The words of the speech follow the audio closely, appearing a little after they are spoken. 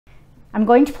I'm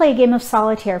going to play a game of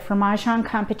solitaire for Mahjong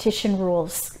competition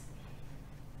rules.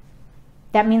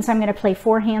 That means I'm going to play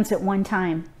 4 hands at one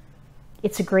time.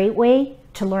 It's a great way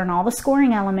to learn all the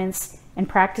scoring elements and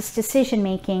practice decision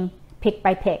making pick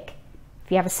by pick.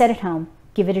 If you have a set at home,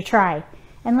 give it a try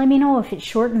and let me know if it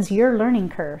shortens your learning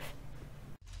curve.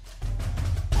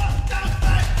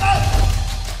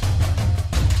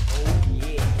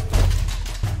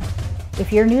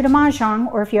 If you're new to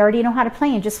Mahjong, or if you already know how to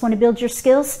play and just want to build your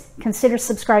skills, consider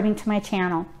subscribing to my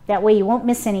channel. That way you won't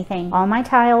miss anything. All my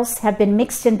tiles have been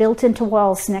mixed and built into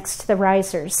walls next to the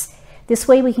risers. This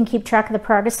way we can keep track of the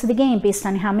progress of the game based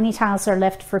on how many tiles are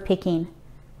left for picking.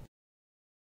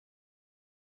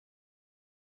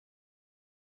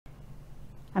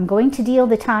 I'm going to deal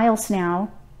the tiles now.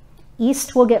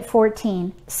 East will get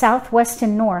 14, South, West,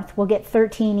 and North will get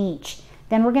 13 each.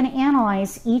 Then we're going to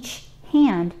analyze each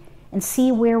hand and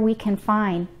see where we can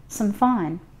find some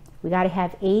fawn. We got to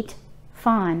have 8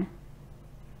 fawn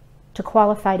to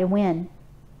qualify to win.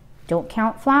 Don't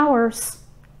count flowers.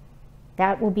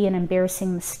 That will be an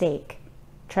embarrassing mistake.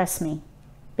 Trust me.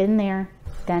 Been there,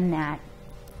 done that.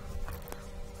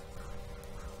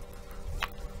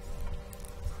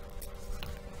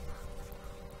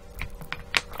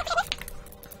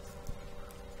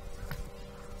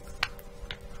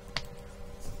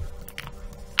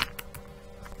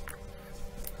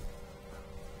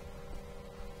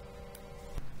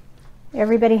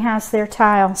 Everybody has their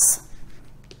tiles.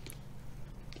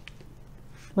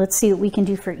 Let's see what we can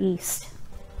do for East.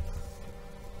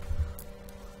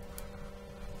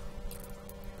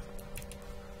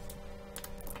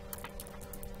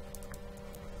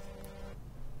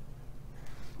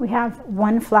 We have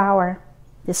 1 flower.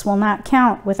 This will not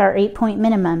count with our 8-point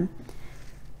minimum.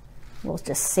 We'll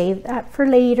just save that for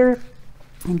later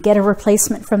and get a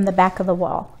replacement from the back of the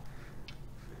wall.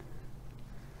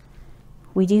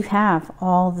 We do have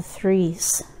all the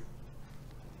 3s.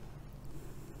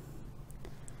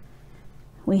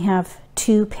 We have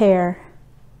 2 pair.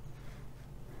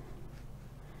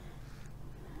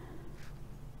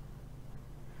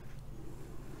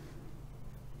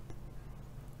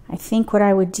 I think what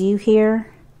I would do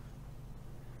here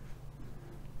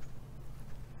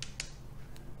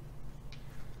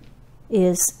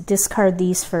is discard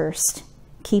these first.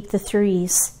 Keep the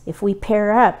 3s. If we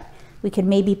pair up, we could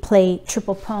maybe play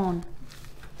triple pone.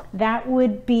 That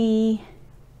would be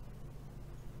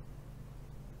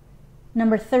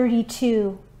number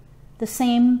 32, the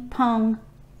same pung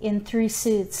in 3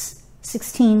 suits,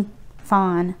 16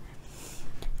 fawn.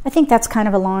 I think that's kind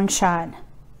of a long shot.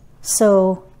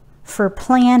 So for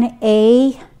plan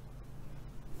A,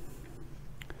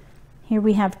 here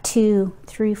we have 2,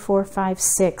 3, 4, 5,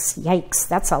 6. Yikes,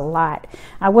 that's a lot.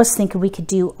 I was thinking we could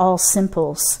do all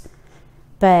simples,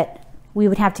 but we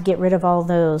would have to get rid of all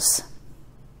those.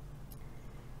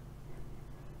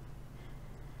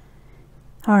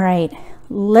 All right,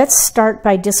 let's start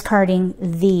by discarding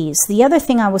these. The other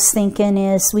thing I was thinking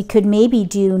is we could maybe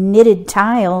do knitted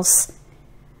tiles,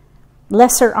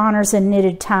 lesser honors and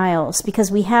knitted tiles,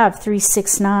 because we have 3,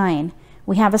 6, 9.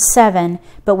 We have a 7,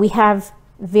 but we have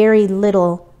very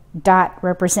little dot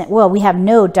well, we have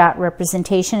no dot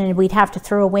representation, and we'd have to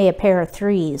throw away a pair of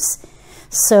 3s.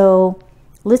 So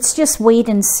let's just wait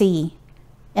and see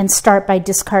and start by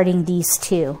discarding these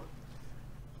 2.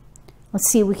 Let's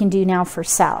see what we can do now for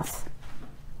South.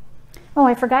 Oh,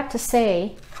 I forgot to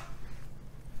say,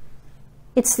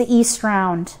 it's the East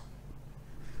round.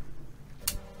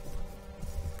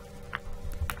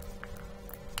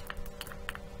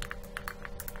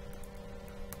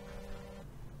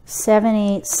 Seven,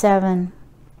 8, 7.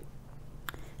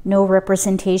 No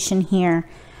representation here.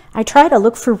 I try to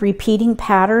look for repeating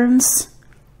patterns.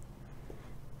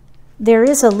 There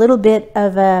is a little bit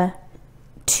of a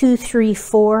 2, 3,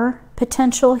 4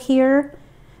 potential here,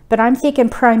 but I'm thinking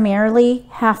primarily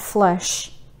half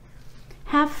flush.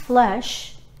 Half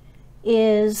flush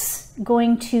is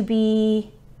going to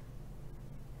be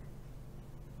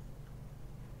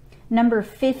number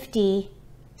 50,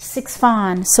 6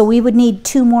 fawn. So we would need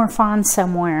 2 more fawn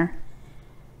somewhere.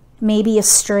 Maybe a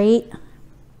straight.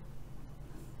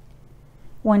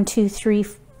 1, 2, 3,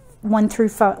 1 through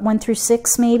 5, 1 through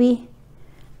 6 maybe.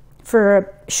 For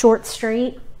a short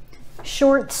straight.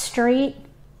 Short straight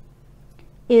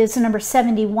is number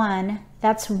 71.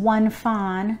 That's 1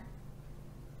 fawn.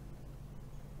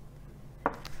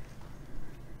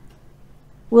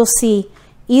 We'll see.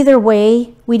 Either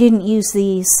way, we didn't use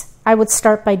these. I would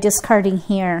start by discarding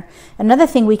here. Another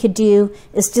thing we could do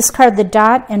is discard the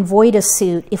dot and void a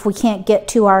suit if we can't get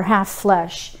to our half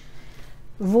flush.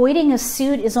 Voiding a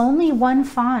suit is only 1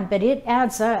 fawn, but it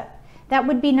adds up. That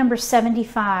would be number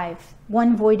 75.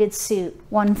 One voided suit,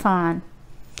 one fawn.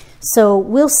 So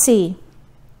we'll see.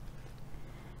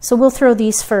 So we'll throw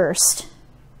these first.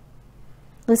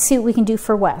 Let's see what we can do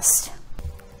for west.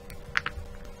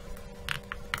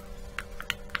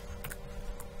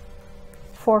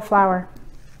 Four flower.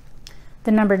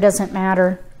 The number doesn't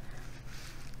matter.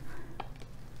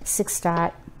 6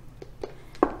 dot.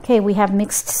 Okay, we have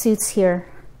mixed suits here.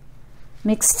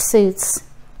 Mixed suits.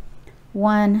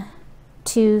 1,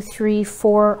 2, 3,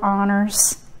 4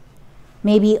 honors.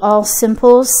 Maybe all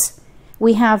simples.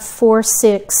 We have 4,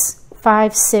 6,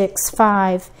 5, 6,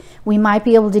 5. We might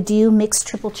be able to do mixed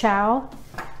triple chow.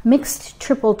 Mixed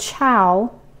triple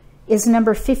chow is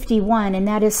number 51, and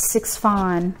that is 6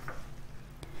 fawn.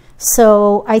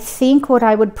 So I think what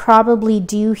I would probably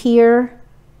do here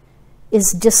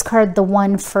is discard the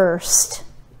 1 first.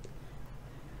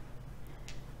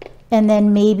 And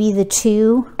then maybe the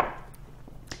 2.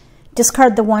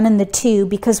 Discard the 1 and the 2,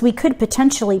 because we could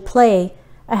potentially play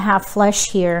a half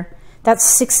flush here. That's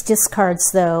 6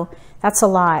 discards though. That's a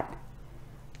lot.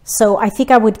 So I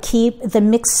think I would keep the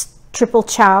mixed triple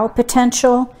chow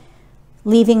potential,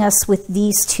 leaving us with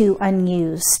these 2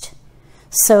 unused.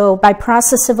 So by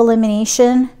process of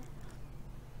elimination,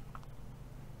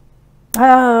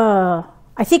 I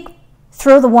think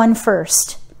throw the 1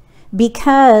 first,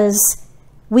 because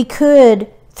we could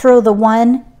throw the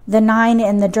 1, the 9,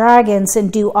 and the dragons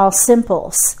and do all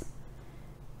simples.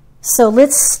 So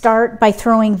let's start by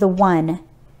throwing the 1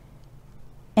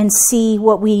 and see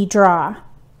what we draw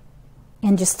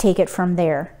and just take it from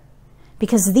there.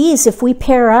 Because these, if we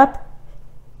pair up,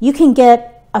 you can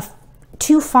get a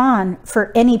 2 fawn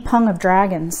for any pung of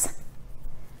dragons.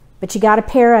 But you got to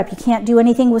pair up. You can't do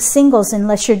anything with singles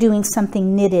unless you're doing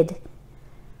something knitted,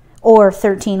 or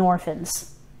 13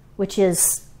 orphans, which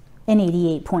is an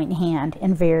 88-point hand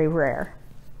and very rare.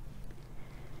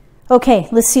 Okay,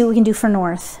 let's see what we can do for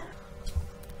north.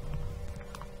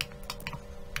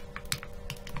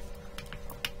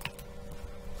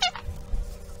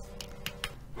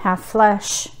 Half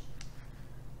flush.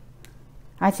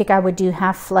 I think I would do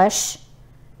half flush.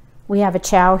 We have a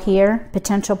chow here,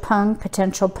 potential pung,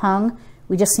 potential pung.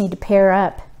 We just need to pair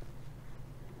up.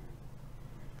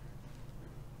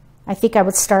 I think I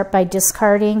would start by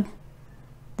discarding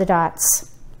the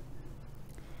dots.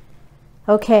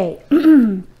 Okay,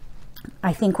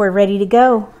 I think we're ready to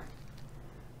go.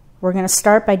 We're going to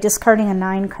start by discarding a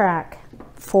 9 crack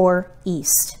for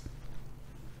east.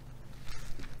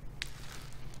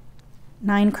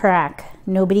 9 crack.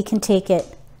 Nobody can take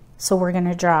it, so we're going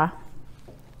to draw.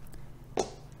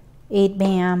 8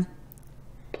 bam.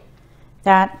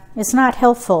 That is not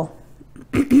helpful.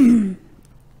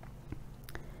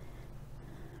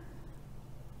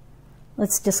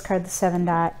 Let's discard the 7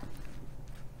 dot.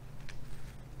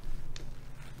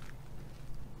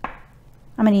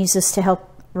 I'm going to use this to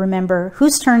help remember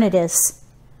whose turn it is.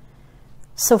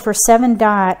 So for 7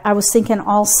 dot, I was thinking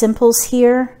all simples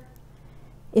here.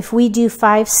 If we do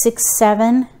 5, 6,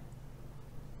 7,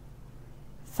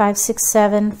 5, 6,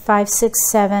 7, 5,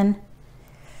 6, 7,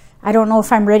 I don't know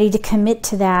if I'm ready to commit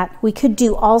to that. We could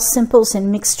do all simples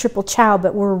and mixed triple chow,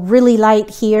 but we're really light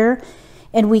here.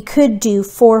 And we could do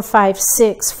 4, 5,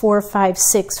 6, 4, 5,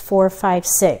 6, 4, 5,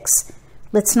 6.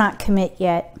 Let's not commit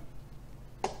yet.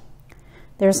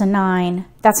 There's a 9.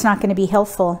 That's not going to be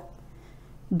helpful,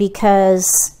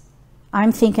 because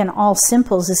I'm thinking all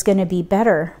simples is going to be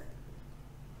better.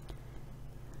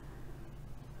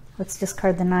 Let's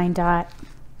discard the 9 dot.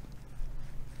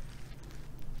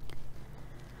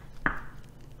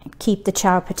 And keep the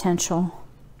chow potential.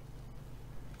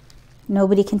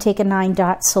 Nobody can take a 9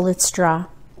 dot, so let's draw.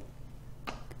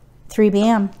 3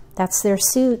 bam. That's their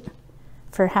suit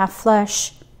for half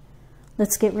flush.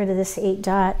 Let's get rid of this 8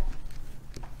 dot.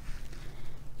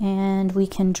 And we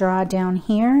can draw down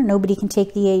here. Nobody can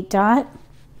take the 8 dot.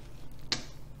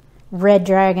 Red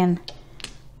dragon.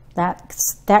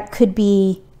 That could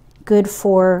be good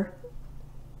for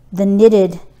the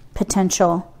knitted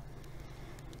potential.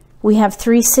 We have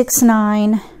 3, 6,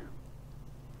 9,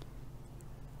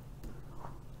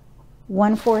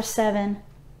 1, 4, 7.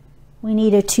 We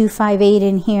need a 2, 5, 8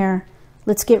 in here.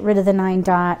 Let's get rid of the 9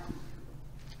 dot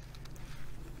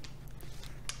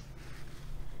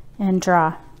and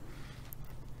draw.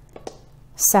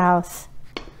 South.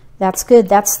 That's good.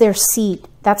 That's their seat.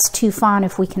 That's 2 fawn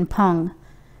if we can pung.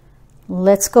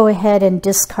 Let's go ahead and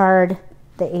discard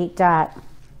the 8 dot.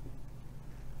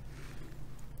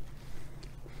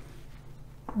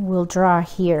 We'll draw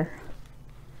here.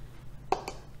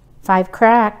 5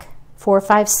 crack. 4,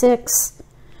 5, 6.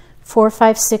 4,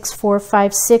 5, 6, 4,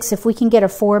 5, 6. If we can get a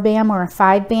 4 bam or a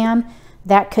 5 bam,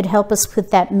 That could help us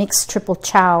with that mixed triple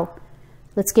chow.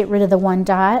 Let's get rid of the 1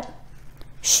 dot.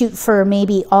 Shoot for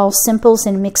maybe all simples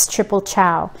and mixed triple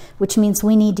chow, which means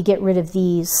we need to get rid of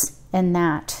these and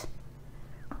that.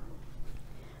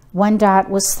 1 dot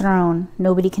was thrown.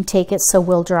 Nobody can take it, so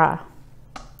we'll draw.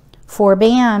 4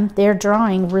 bam, they're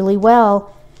drawing really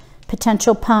well.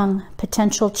 Potential pung,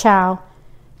 potential chow,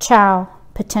 chow,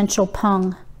 potential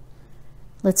pung.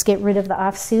 Let's get rid of the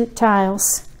offsuit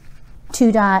tiles.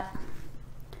 2 dot,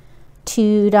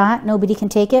 2 dot, nobody can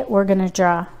take it, we're gonna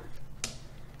draw.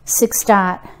 6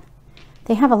 dot,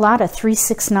 they have a lot of 3,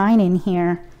 6, 9 in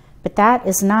here, but that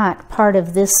is not part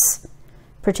of this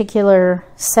particular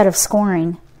set of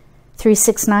scoring. 3,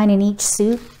 6, 9 in each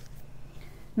suit,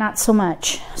 not so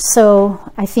much.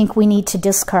 So I think we need to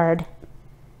discard.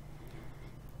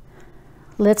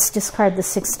 Let's discard the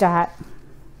 6 dot.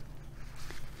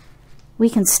 We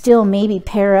can still maybe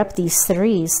pair up these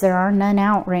 3s. There are none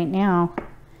out right now.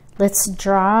 Let's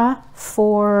draw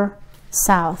for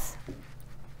south.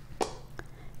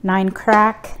 9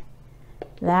 crack.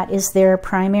 That is their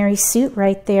primary suit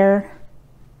right there.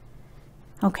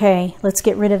 Okay, let's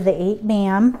get rid of the 8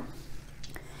 bam.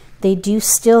 They do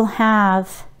still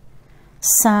have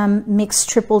some mixed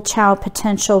triple chow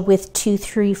potential with 2,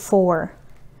 3, 4.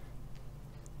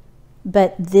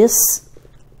 But this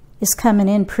is coming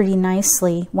in pretty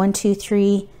nicely. 1, 2,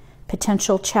 3,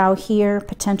 potential chow here,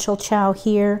 potential chow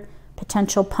here,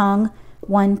 potential pung.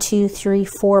 1, 2, 3,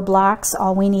 4 blocks.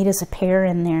 All we need is a pair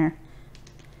in there.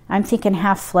 I'm thinking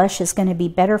half flush is going to be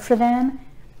better for them.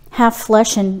 Half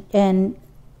flush and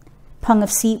pung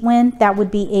of seat wind, that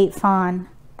would be 8 fawn.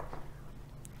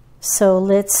 So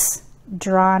let's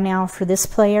draw now for this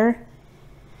player.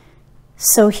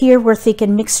 So here we're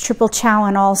thinking mixed triple chow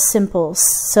on all simples.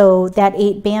 So that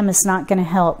 8 bam is not going to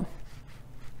help.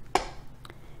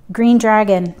 Green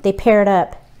dragon, they paired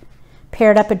up.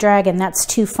 Paired up a dragon, that's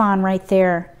 2 fawn right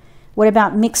there. What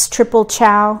about mixed triple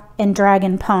chow and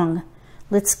dragon pung?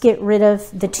 Let's get rid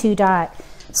of the 2 dot.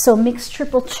 So mixed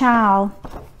triple chow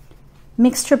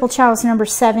is number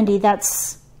 70.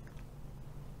 That's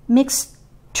mixed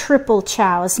triple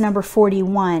chow is number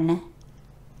 41.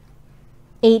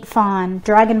 8 fawn.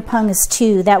 Dragon pung is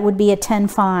 2. That would be a 10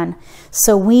 fawn.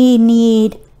 So we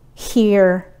need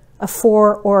here a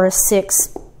 4 or a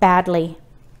 6 badly.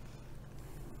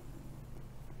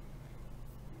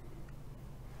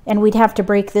 And we'd have to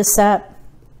break this up.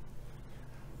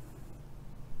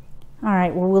 All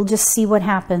right, well, we'll just see what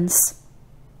happens.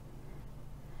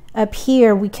 Up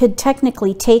here, we could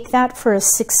technically take that for a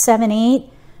 6, 7, 8,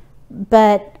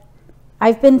 but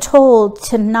I've been told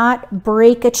to not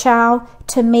break a chow,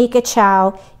 to make a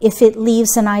chow if it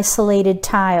leaves an isolated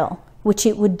tile, which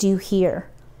it would do here.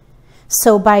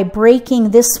 So by breaking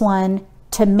this one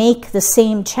to make the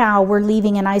same chow, we're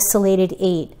leaving an isolated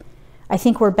 8. I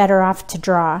think we're better off to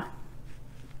draw.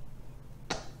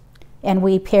 And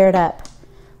we paired up.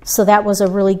 So that was a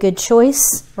really good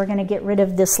choice. We're going to get rid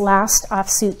of this last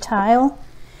offsuit tile,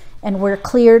 and we're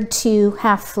cleared to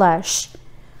half flush.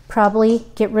 Probably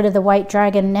get rid of the white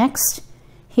dragon next.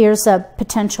 Here's a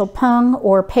potential pung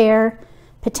or pair,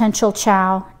 potential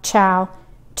chow, chow,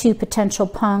 2 potential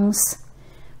pungs,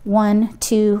 1,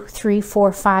 2, 3,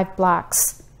 4, 5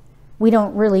 blocks. We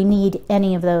don't really need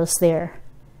any of those there.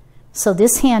 So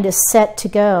this hand is set to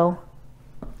go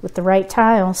with the right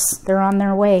tiles. They're on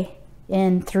their way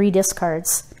in 3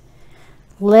 discards.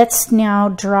 Let's now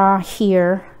draw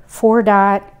here. 4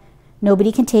 dot.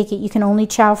 Nobody can take it. You can only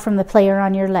chow from the player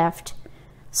on your left.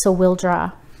 So we'll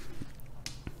draw.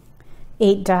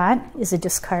 8 dot is a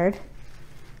discard.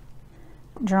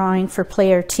 Drawing for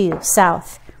player 2,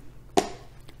 south.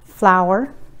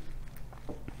 Flower.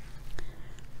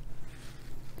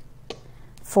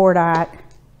 4 dot.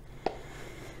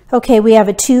 Okay, we have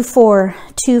a 2, 4,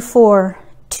 2, 4,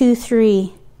 2,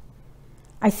 3.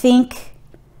 I think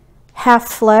half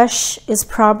flush is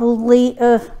probably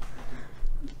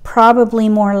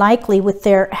more likely with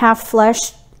their half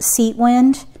flush seat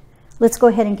wind. Let's go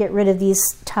ahead and get rid of these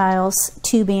tiles.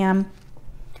 2 bam.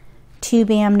 2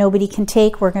 bam, nobody can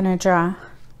take. We're going to draw.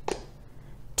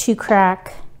 2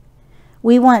 crack.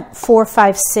 We want 4,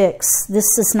 5, 6.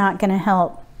 This is not going to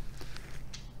help.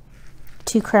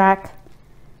 2 crack.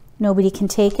 Nobody can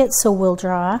take it, so we'll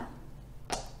draw.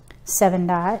 7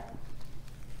 dot.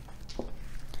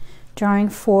 Drawing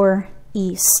for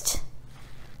east.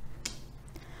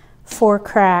 4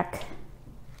 crack.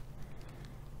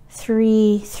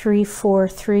 3, 3, 4,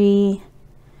 3.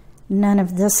 None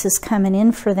of this is coming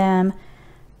in for them.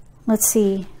 Let's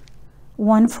see.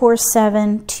 1, 4,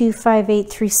 7, 2, 5, 8,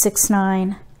 3, 6,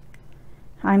 9.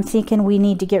 I'm thinking we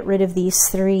need to get rid of these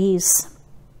 3s.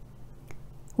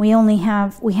 We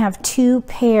have 2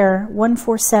 pair, 1,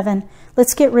 4, 7.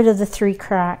 Let's get rid of the 3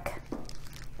 crack.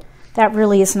 That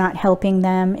really is not helping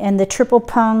them. And the triple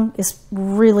pung is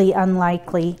really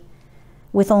unlikely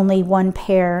with only 1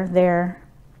 pair there.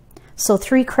 So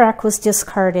 3 crack was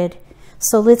discarded.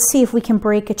 So let's see if we can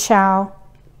break a chow,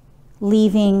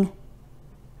 leaving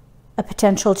a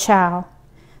potential chow.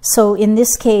 So in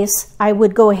this case, I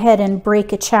would go ahead and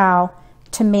break a chow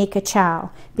to make a chow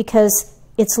because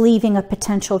it's leaving a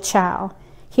potential chow.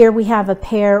 Here we have a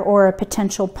pair or a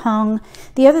potential pung.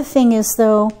 The other thing is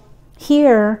though,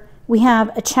 here we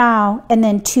have a chow and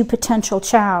then 2 potential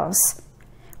chows.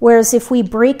 Whereas if we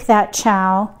break that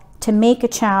chow to make a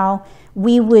chow,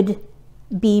 we would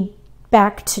be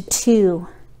back to 2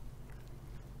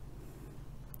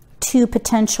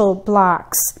 potential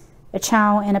blocks, a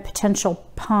chow and a potential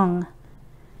pung.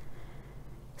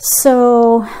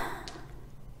 So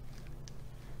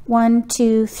 1,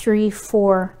 2, 3,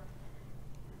 4.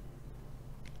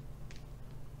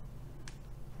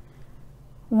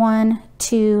 1,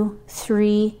 2,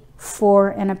 3, 4,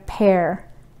 and a pair.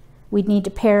 We'd need to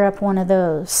pair up one of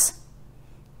those.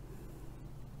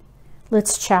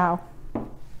 Let's chow.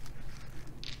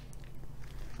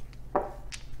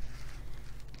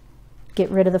 Get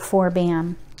rid of the 4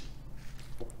 bam.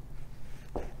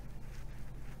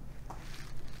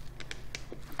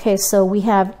 Okay, so we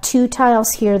have 2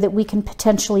 tiles here that we can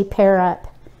potentially pair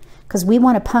up because we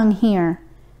want to pung here,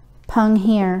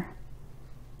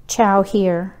 chow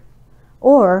here,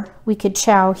 or we could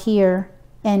chow here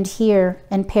and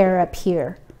pair up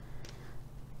here.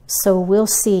 So we'll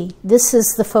see. This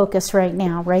is the focus right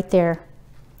now, right there.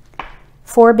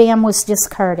 4 bam was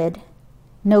discarded.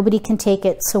 Nobody can take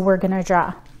it, so we're going to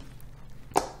draw.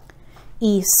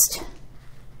 East.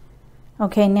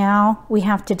 Okay, now we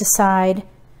have to decide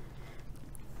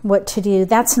what to do.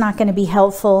 That's not going to be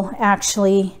helpful,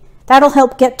 actually. That'll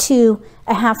help get to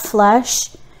a half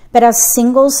flush, but as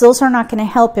singles, those are not going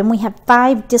to help, and we have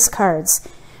 5 discards.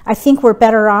 I think we're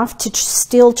better off to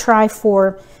still try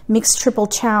for mixed triple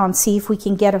chow and see if we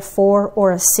can get a 4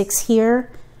 or a 6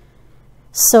 here.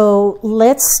 So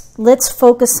let's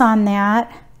focus on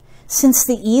that. Since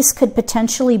the East could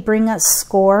potentially bring us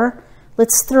score,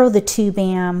 let's throw the 2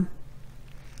 bam.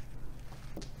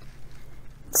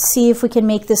 See if we can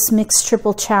make this mixed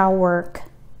triple chow work.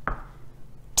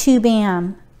 2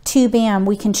 bam,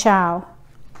 we can chow.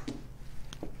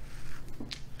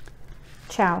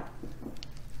 Chow.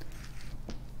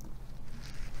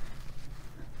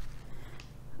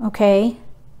 Okay,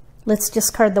 let's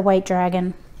discard the white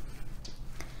dragon.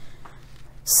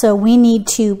 So we need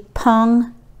to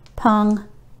pung, pung,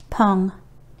 pung.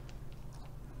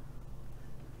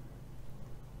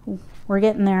 We're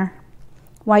getting there.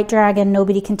 White dragon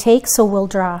nobody can take, so we'll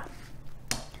draw.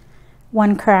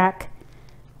 1 crack.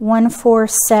 1, 4,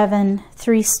 7,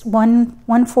 3,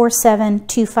 1, 4, 7,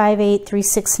 2, 5, 8, 3,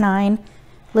 6, 9.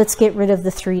 Let's get rid of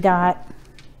the 3 dot.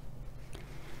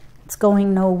 It's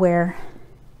going nowhere.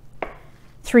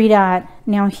 3 dot.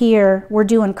 Now here we're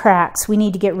doing cracks. We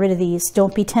need to get rid of these.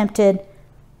 Don't be tempted.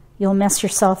 You'll mess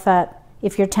yourself up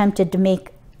if you're tempted to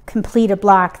complete a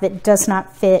block that does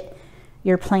not fit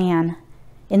your plan.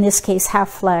 In this case, half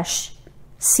flush,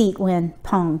 seat win,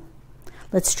 pung.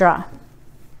 Let's draw.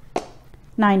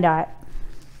 9 dot.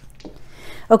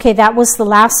 Okay, that was the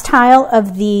last tile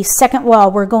of the second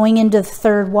wall. We're going into the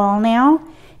third wall now.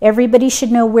 Everybody should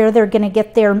know where they're going to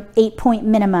get their 8-point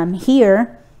minimum.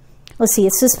 Here, let's see,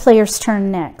 it's this player's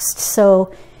turn next.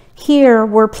 So here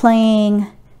we're playing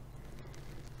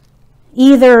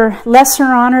either lesser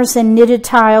honors and knitted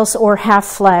tiles or half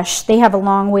flush. They have a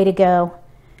long way to go.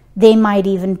 They might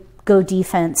even go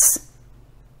defense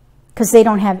because they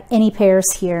don't have any pairs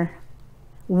here.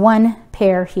 1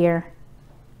 pair here.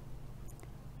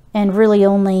 And really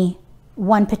only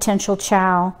 1 potential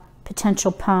chow,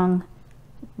 potential pung.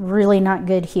 Really not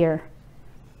good here.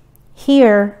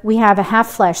 Here we have a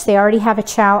half flush. They already have a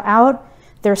chow out.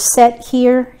 They're set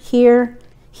here, here,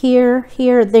 here,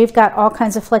 here. They've got all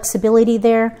kinds of flexibility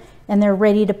there, and they're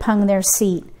ready to pung their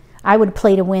seat. I would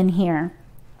play to win here.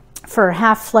 For a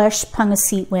half flush, pung a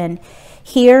seat win.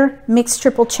 Here, mixed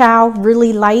triple chow,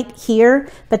 really light here,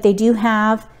 but they do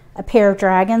have a pair of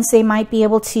dragons they might be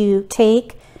able to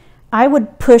take. I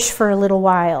would push for a little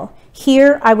while.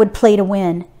 Here, I would play to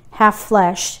win. Half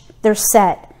flush. They're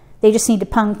set. They just need to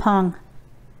pung pung.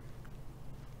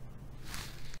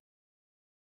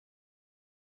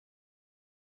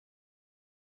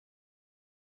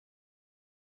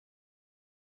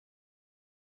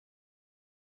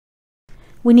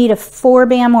 We need a 4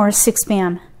 bam or a 6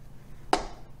 bam.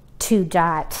 2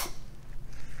 dot.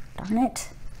 Darn it.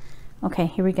 Okay,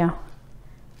 here we go.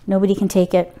 Nobody can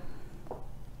take it.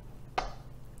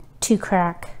 2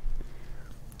 crack.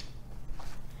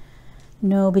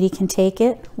 Nobody can take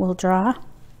it. We'll draw.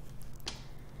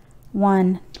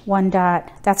 1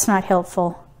 dot. That's not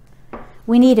helpful.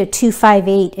 We need a 2, 5,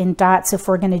 8 in dots if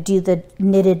we're going to do the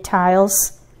knitted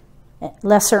tiles.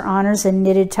 Lesser honors and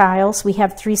knitted tiles. We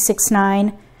have 3, 6,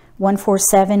 9, 1, 4,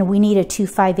 7. We need a 2,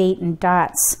 5, 8 in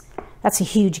dots. That's a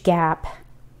huge gap.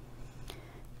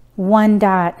 1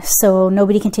 dot. So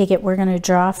nobody can take it. We're going to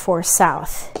draw for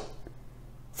south.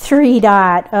 3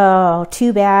 dot. Oh,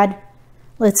 too bad.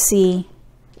 Let's see.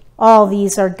 All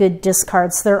these are good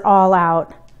discards. They're all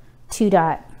out. 2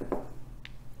 dot.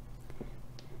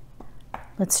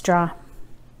 Let's draw.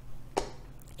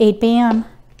 8 bam.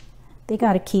 They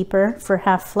got a keeper for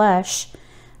half flush.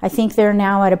 I think they're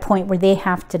now at a point where they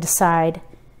have to decide.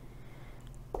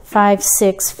 5,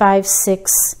 6, 5,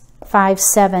 6, 5,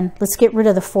 7. Let's get rid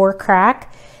of the 4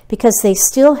 crack because they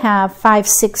still have 5,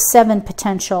 6, 7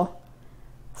 potential.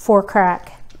 4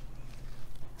 crack.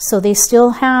 So they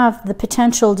still have the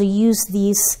potential to use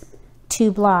these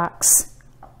 2 blocks.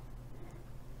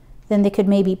 Then they could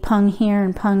maybe pung here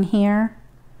and pung here,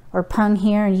 or pung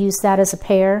here and use that as a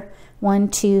pair. 1,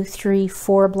 2, 3,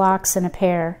 4 blocks in a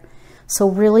pair. So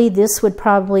really this would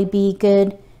probably be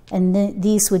good, and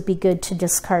these would be good to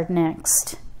discard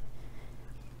next.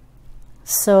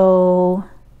 So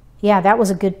yeah, that was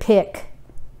a good pick.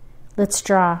 Let's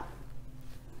draw.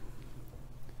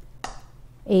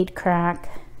 8 crack.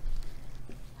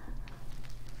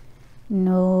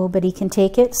 Nobody can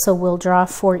take it, so we'll draw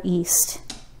for east.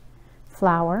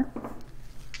 Flower.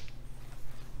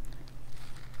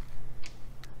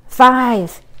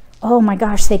 5. Oh my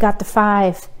gosh, they got the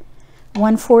 5.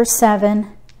 1, 4,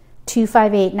 7, 2,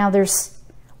 5, 8. Now there's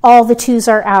all the 2s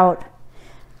are out.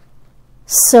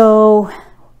 So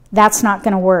that's not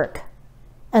going to work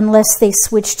unless they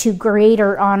switch to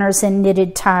greater honors and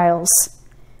knitted tiles.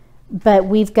 But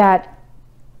we've got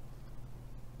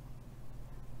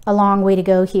a long way to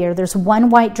go here. There's 1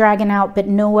 white dragon out, but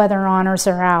no other honors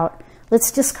are out.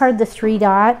 Let's discard the 3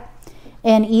 dot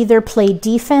and either play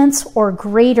defense or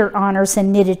greater honors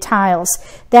and knitted tiles.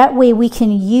 That way we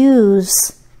can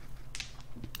use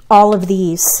all of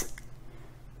these.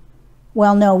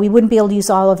 Well, no, we wouldn't be able to use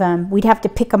all of them. We'd have to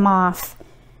pick them off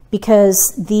because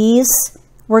these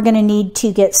we're going to need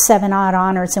to get 7 odd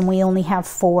honors and we only have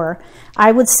 4.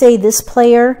 I would say this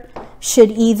player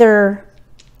should either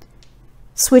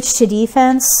switch to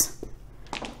defense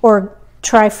or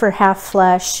try for half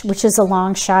flush, which is a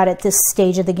long shot at this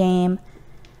stage of the game.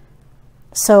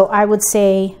 So I would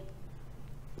say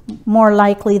more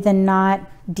likely than not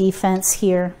defense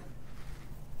here.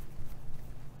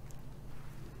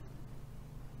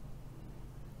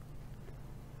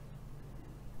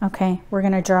 Okay, we're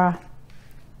going to draw.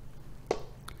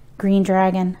 Green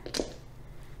dragon.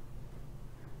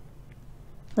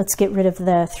 Let's get rid of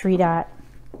the 3 dot.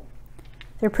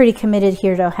 They're pretty committed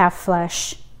here to half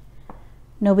flush.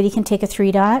 Nobody can take a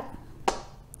 3 dot.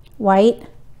 White.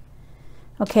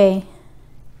 Okay.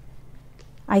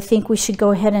 I think we should go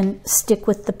ahead and stick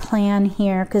with the plan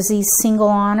here because these single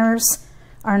honors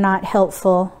are not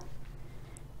helpful.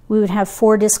 We would have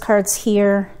 4 discards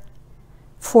here,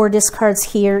 4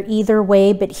 discards here, either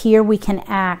way, but here we can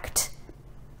act.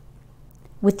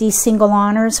 With these single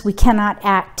honors, we cannot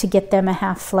act to get them a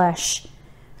half flush.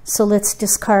 So let's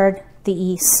discard the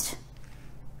east.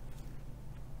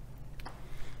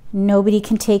 Nobody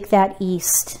can take that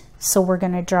east, so we're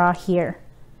going to draw here.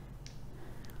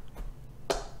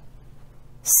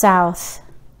 South.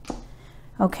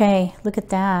 Okay, look at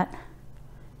that.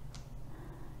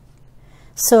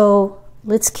 So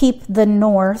let's keep the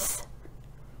north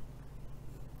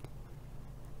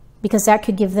because that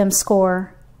could give them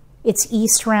score. It's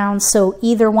east round, so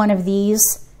either one of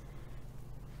these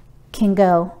can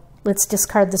go. Let's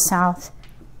discard the south.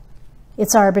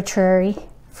 It's arbitrary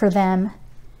for them.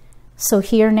 So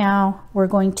here now we're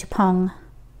going to pung.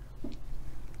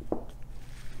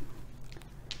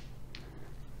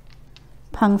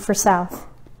 Pung for south.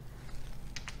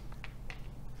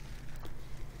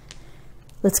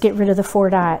 Let's get rid of the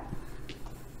 4 dot.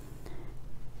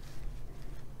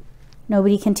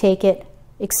 Nobody can take it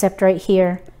except right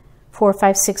here. 4,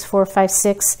 5, 6, 4, 5,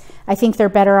 6. I think they're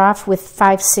better off with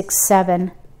 5, 6,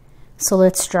 7. So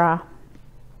let's draw.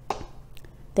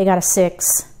 They got a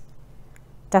 6.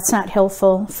 That's not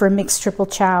helpful for a mixed triple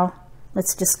chow.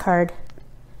 Let's discard.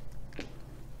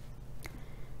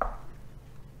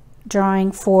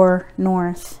 Drawing for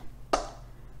north.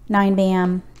 9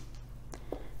 bam.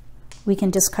 We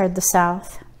can discard the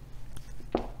south.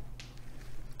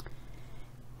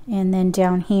 And then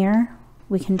down here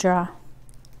we can draw.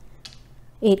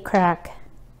 8 crack.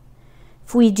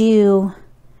 If we do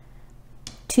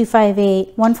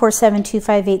 258, 147,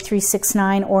 258,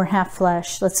 369, or half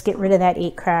flush, let's get rid of that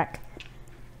 8 crack.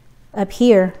 Up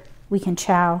here, we can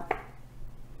chow.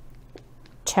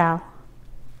 Chow.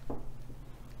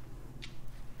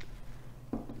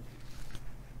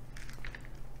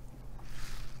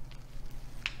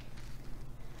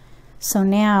 So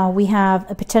now we have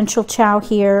a potential chow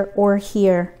here or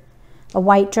here. A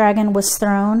white dragon was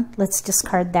thrown. Let's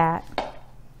discard that.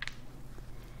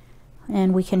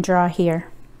 And we can draw here.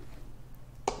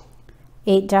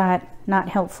 8 dot, not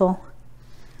helpful.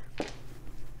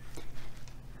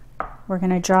 We're going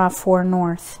to draw 4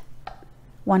 north.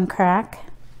 1 crack.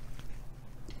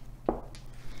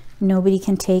 Nobody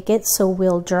can take it, so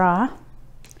we'll draw.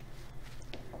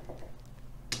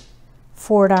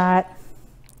 4 dot.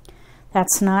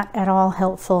 That's not at all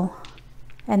helpful.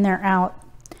 And they're out.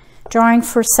 Drawing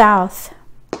for south.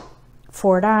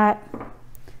 4 dot.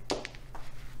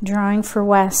 Drawing for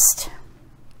west.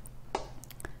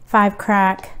 5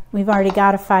 crack. We've already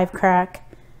got a 5 crack.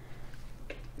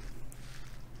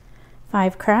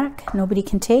 5 crack. Nobody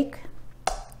can take.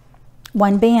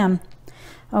 1 bam.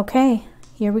 Okay,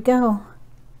 here we go.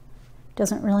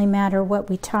 Doesn't really matter what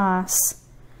we toss.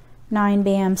 9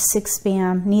 bam, 6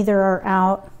 bam. Neither are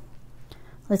out.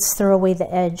 Let's throw away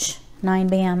the edge. 9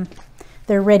 bam.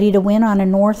 They're ready to win on a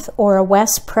north or a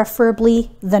west,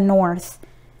 preferably the north.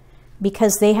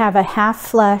 Because they have a half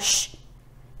flush,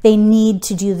 they need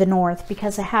to do the north.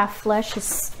 Because a half flush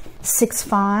is 6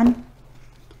 fawn.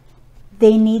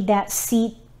 They need that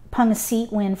seat, pung a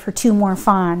seat win for 2 more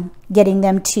fawn, getting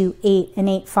them to 8, an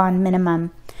 8 fawn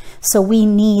minimum. So we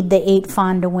need the 8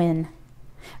 fawn to win.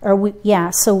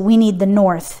 So we need the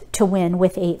north to win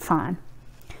with 8 fawn.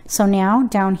 So now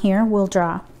down here we'll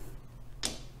draw.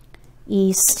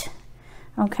 East.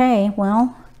 Okay,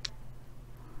 well,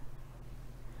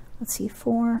 let's see,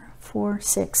 4, 4,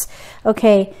 6.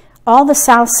 Okay, all the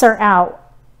souths are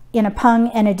out in a pung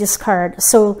and a discard.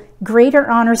 So greater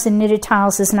honors and knitted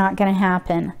tiles is not going to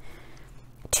happen.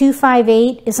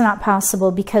 258 is not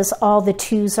possible because all the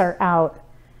 2s are out.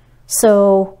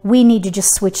 So we need to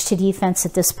just switch to defense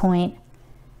at this point.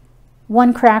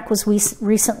 1 crack was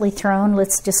recently thrown.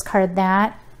 Let's discard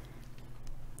that.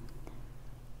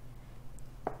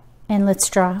 And let's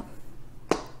draw.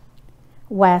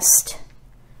 West.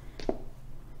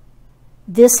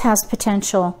 This has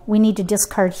potential. We need to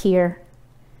discard here.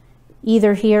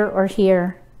 Either here or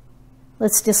here.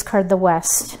 Let's discard the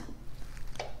west.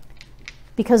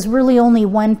 Because really only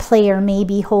one player may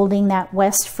be holding that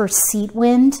west for seat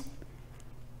wind.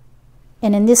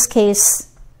 And in this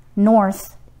case,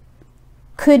 north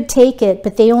could take it,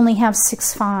 but they only have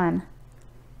 6 fawn.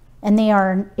 And they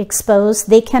are exposed.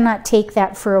 They cannot take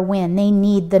that for a win. They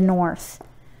need the north.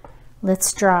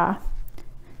 Let's draw.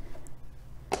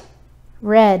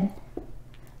 Red.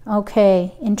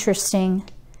 Okay, interesting.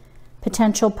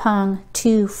 Potential pung,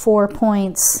 2, 4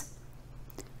 points.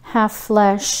 Half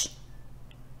flush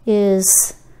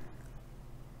is,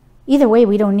 either way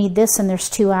we don't need this and there's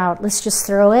 2 out. Let's just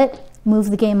throw it,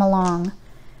 move the game along.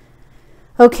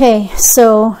 Okay,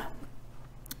 so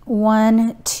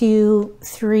 1, 2,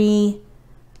 3,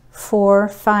 4,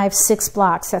 5, 6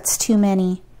 blocks. That's too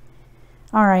many.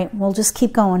 All right, we'll just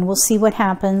keep going. We'll see what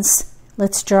happens.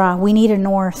 Let's draw. We need a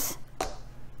north.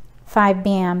 5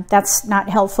 bam. That's not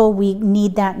helpful. We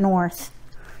need that north.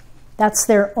 That's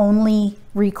their only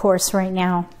recourse right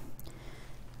now.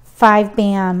 5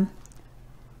 bam.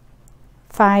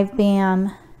 5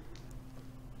 bam.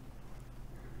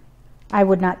 I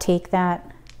would not take that.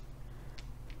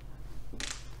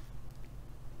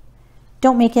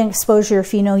 Don't make an exposure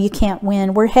if you know you can't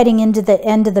win. We're heading into the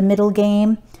end of the middle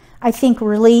game. I think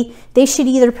really they should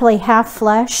either play half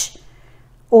flush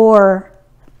or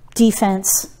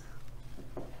defense.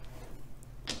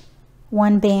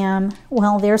 1 bam.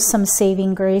 Well, there's some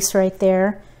saving grace right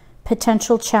there.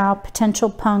 Potential chow, potential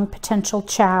pung, potential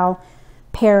chow.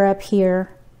 Pair up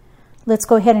here. Let's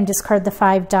go ahead and discard the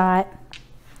 5 dot.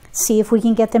 See if we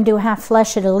can get them to a half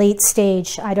flush at a late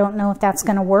stage. I don't know if that's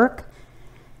going to work.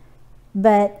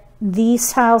 But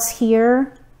these tiles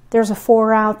here, there's a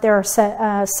 4 out, there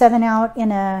are 7 out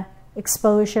in a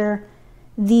exposure.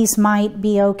 These might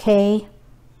be okay.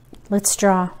 Let's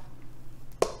draw.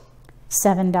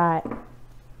 7 dot.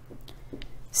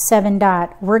 7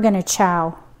 dot. We're going to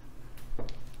chow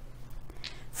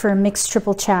for a mixed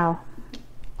triple chow.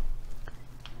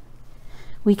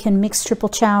 We can mix triple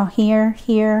chow here,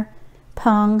 here,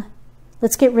 pung.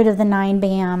 Let's get rid of the 9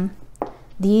 bam.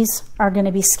 These are going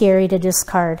to be scary to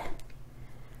discard.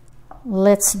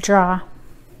 Let's draw.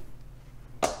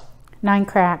 9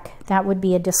 crack. That would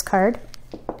be a discard.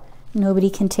 Nobody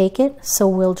can take it, so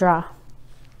we'll draw.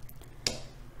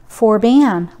 4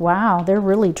 bam. Wow, they're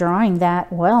really drawing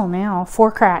that well now.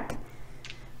 4 crack.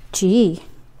 Gee.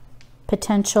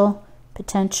 Potential,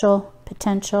 potential,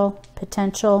 potential,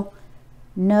 potential.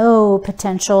 No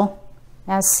potential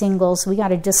as singles. We got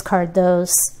to discard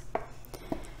those.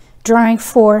 Drawing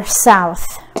 4 south.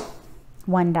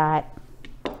 1 dot.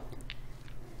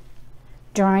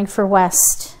 Drawing for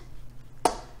west.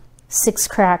 6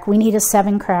 crack. We need a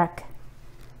 7 crack.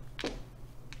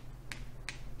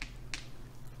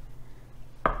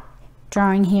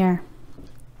 Drawing here.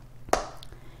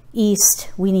 East.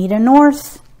 We need a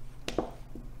north.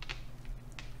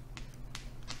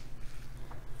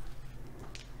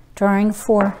 Drawing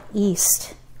for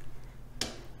east.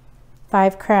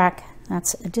 5 crack.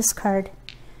 That's a discard.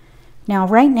 Now,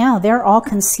 right now, they're all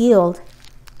concealed.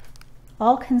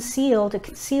 All concealed. A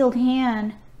concealed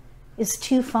hand is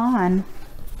 2 fawn.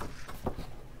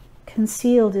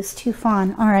 Concealed is 2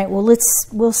 fawn. All right, well,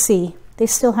 we'll see. They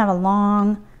still have a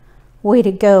long way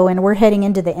to go, and we're heading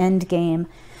into the end game.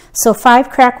 So 5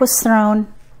 crack was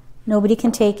thrown. Nobody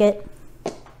can take it.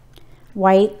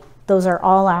 White, those are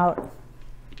all out.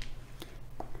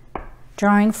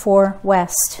 Drawing for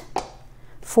west.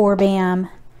 4 bam.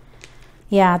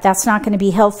 Yeah, that's not going to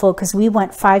be helpful because we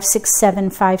went 5, 6, 7,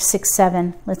 5, 6,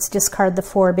 7. Let's discard the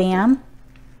 4 bam.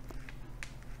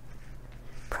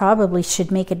 Probably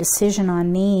should make a decision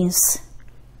on these.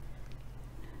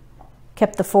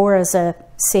 Kept the 4 as a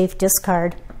safe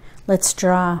discard. Let's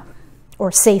draw,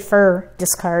 or safer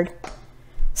discard.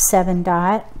 7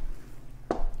 dot.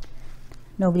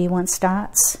 Nobody wants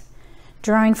dots.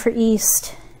 Drawing for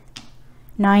east.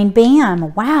 9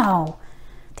 bam. Wow.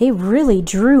 They really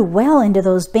drew well into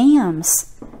those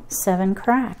bams. 7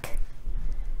 crack.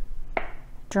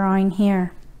 Drawing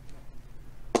here.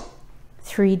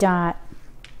 3 dot.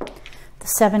 The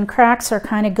 7 cracks are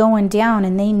kind of going down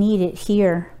and they need it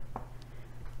here.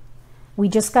 We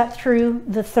just got through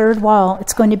the 3rd wall.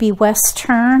 It's going to be west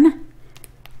turn.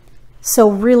 So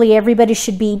really everybody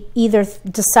should be either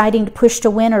deciding to push to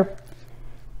win or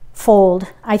fold.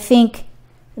 I think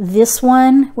this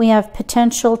one, we have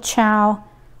potential chow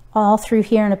all through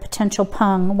here and a potential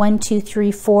pung. 1, 2,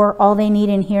 3, 4. All they need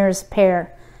in here is a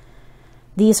pair.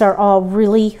 These are all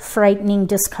really frightening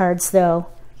discards though.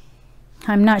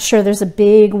 I'm not sure there's a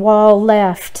big wall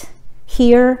left.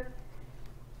 Here,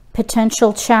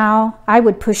 potential chow. I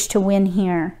would push to win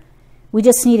here. We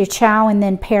just need a chow and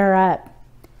then pair up.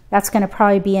 That's going to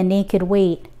probably be a naked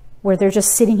weight where they're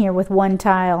just sitting here with 1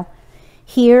 tile.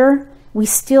 Here, we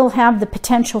still have the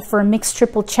potential for a mixed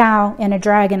triple chow and a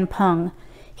dragon pung.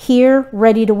 Here,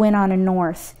 ready to win on a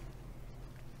north.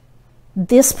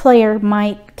 This player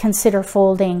might consider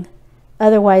folding.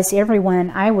 Otherwise, everyone,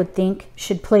 I would think,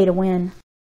 should play to win.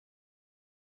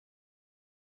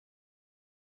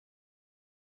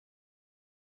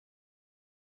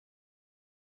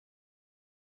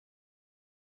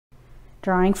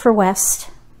 Drawing for west.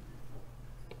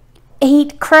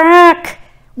 8 crack!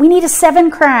 We need a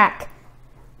 7 crack.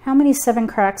 How many 7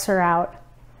 cracks are out?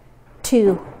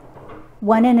 2.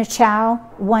 1 in a chow,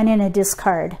 1 in a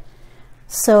discard.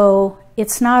 So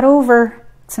it's not over.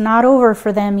 It's not over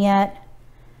for them yet.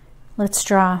 Let's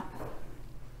draw.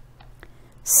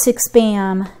 6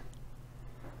 bam.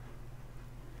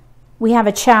 We have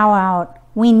a chow out.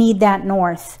 We need that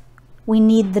north. We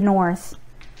need the north.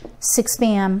 6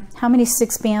 bam. How many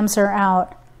 6 bams are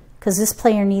out? Because this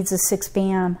player needs a 6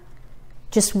 bam.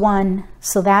 Just 1.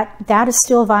 So that is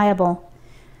still viable.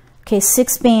 Okay,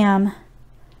 6 bam.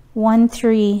 1,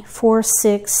 3, 4,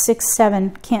 6, 6,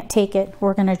 7. Can't take it.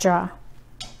 We're going to draw.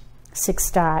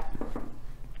 6 dot.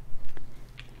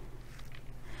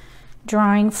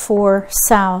 Drawing for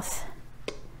south.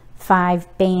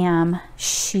 5 bam.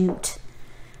 Shoot.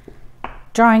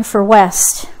 Drawing for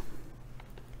west.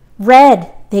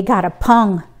 Red. They got a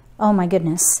pung. Oh my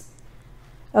goodness.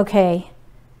 Okay.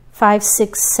 5,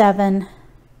 6, 7.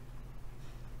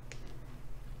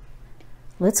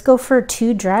 Let's go for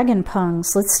 2 dragon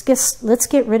pungs. Let's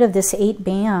get rid of this 8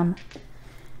 bam.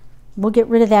 We'll get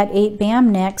rid of that 8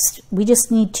 bam next. We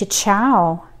just need to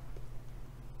chow.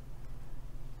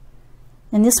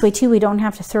 And this way too, we don't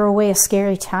have to throw away a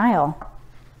scary tile.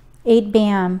 8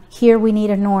 bam. Here we need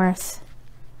a north.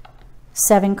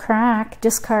 7 crack.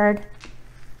 Discard.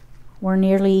 We're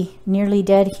nearly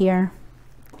dead here.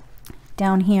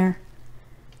 Down here.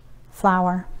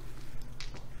 Flower.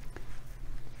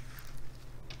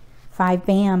 5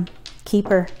 bam.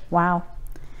 Keeper. Wow.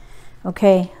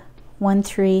 Okay. 1,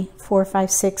 3, 4,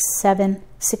 5, 6, 7,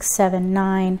 6, 7,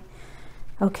 9.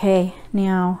 Okay,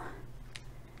 now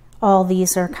all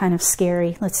these are kind of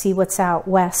scary. Let's see what's out.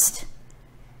 West.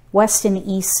 West and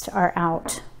east are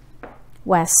out.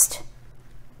 West.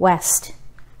 West.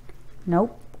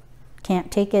 Nope.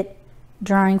 Can't take it.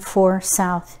 Drawing 4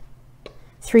 south.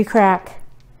 3 crack.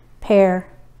 Pair.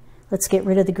 Let's get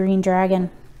rid of the green dragon.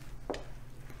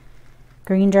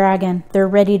 Green dragon. They're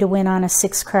ready to win on a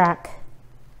 6 crack.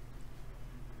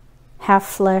 Half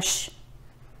flush.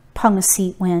 Pung a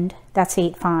seat wind. That's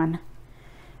 8 fawn.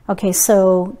 Okay,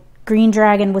 so green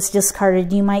dragon was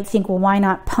discarded. You might think, well, why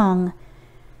not pung?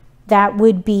 That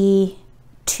would be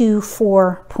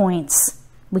 2-4 points.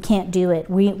 We can't do it.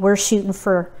 We're shooting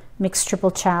for mixed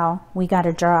triple chow. We got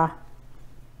to draw.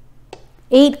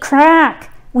 8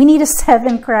 crack. We need a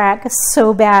 7 crack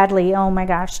so badly. Oh my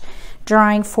gosh.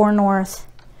 Drawing 4 north.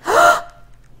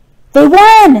 They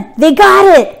won. They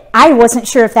got it. I wasn't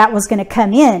sure if that was going to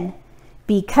come in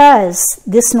because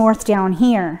this north down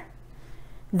here.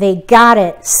 They got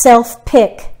it.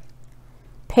 Self-pick.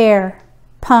 Pair.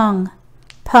 Pung.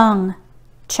 Pung.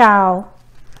 Chow.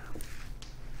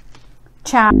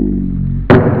 Chow.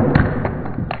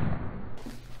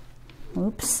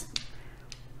 Oops.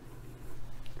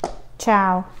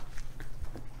 Chow.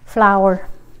 Flower.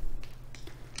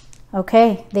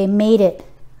 Okay, they made it.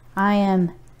 I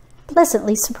am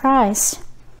pleasantly surprised.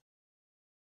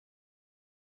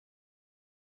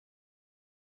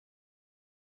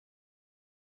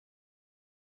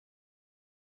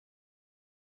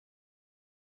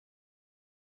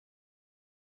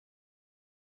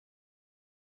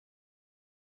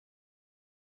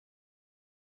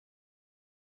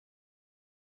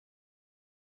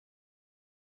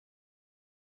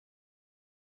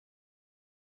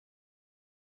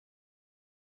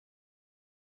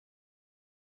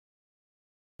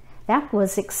 That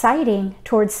was exciting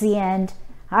towards the end.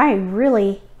 I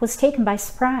really was taken by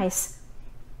surprise.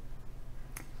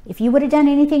 If you would have done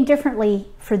anything differently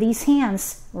for these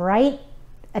hands, write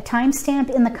a timestamp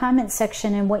in the comment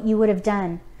section and what you would have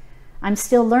done. I'm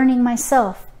still learning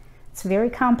myself. It's very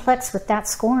complex with that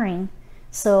scoring,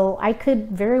 so I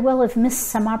could very well have missed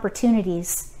some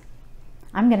opportunities.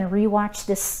 I'm going to rewatch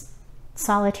this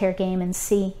solitaire game and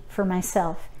see for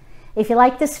myself. If you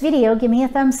like this video, give me a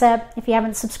thumbs up. If you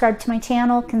haven't subscribed to my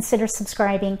channel, consider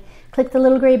subscribing. Click the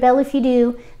little gray bell if you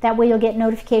do. That way you'll get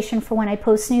notification for when I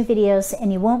post new videos,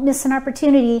 and you won't miss an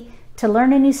opportunity to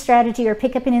learn a new strategy or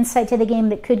pick up an insight to the game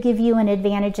that could give you an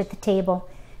advantage at the table.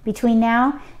 Between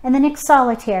now and the next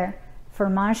solitaire, for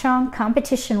Mahjong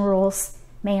competition rules,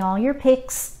 may all your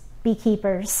picks be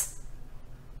keepers.